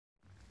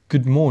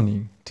Good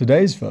morning.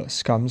 Today's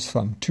verse comes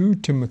from 2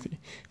 Timothy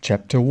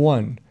chapter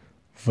 1,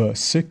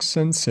 verse 6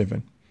 and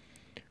 7.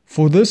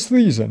 For this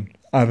reason,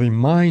 I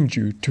remind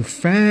you to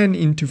fan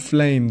into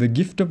flame the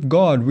gift of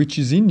God which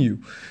is in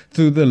you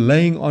through the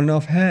laying on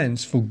of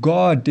hands. For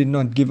God did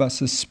not give us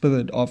a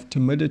spirit of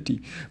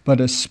timidity, but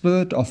a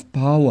spirit of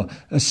power,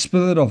 a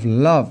spirit of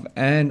love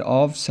and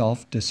of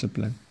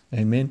self-discipline.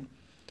 Amen.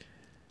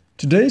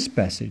 Today's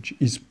passage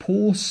is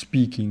Paul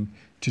speaking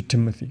to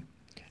Timothy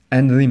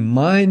and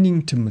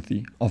reminding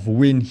Timothy of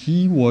when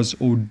he was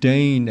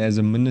ordained as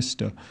a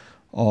minister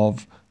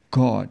of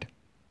God.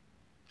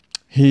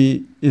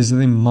 He is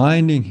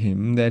reminding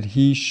him that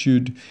he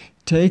should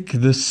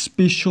take the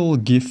special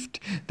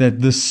gift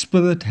that the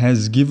Spirit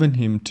has given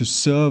him to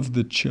serve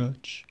the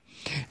church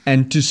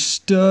and to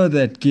stir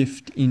that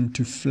gift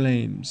into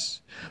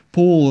flames.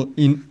 Paul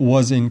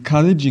was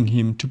encouraging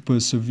him to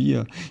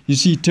persevere. You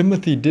see,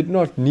 Timothy did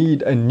not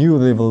need a new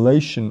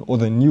revelation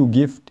or a new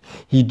gift.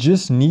 He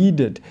just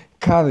needed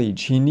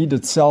courage, he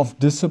needed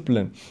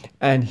self-discipline,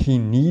 and he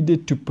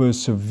needed to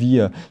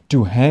persevere,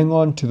 to hang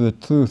on to the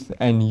truth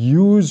and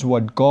use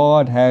what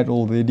God had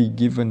already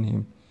given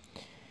him.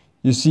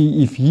 You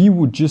see, if he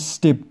would just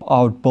step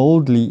out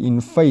boldly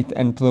in faith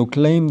and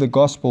proclaim the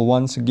gospel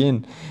once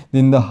again,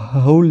 then the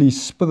Holy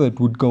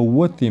Spirit would go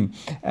with him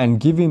and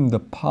give him the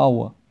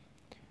power.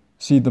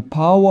 See, the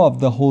power of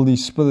the Holy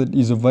Spirit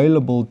is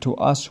available to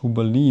us who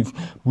believe.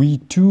 We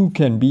too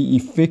can be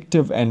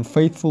effective and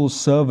faithful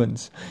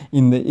servants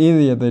in the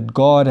area that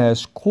God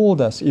has called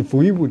us if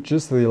we would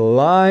just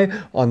rely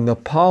on the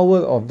power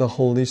of the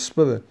Holy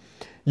Spirit.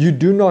 You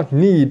do not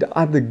need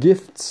other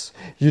gifts.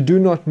 You do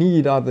not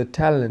need other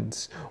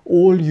talents.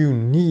 All you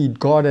need,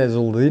 God has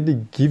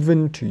already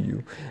given to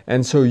you.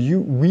 And so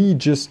we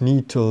just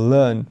need to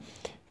learn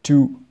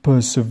to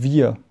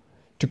persevere,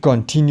 to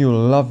continue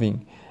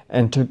loving,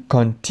 and to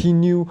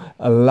continue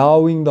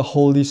allowing the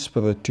Holy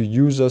Spirit to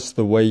use us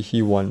the way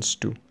He wants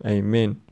to. Amen.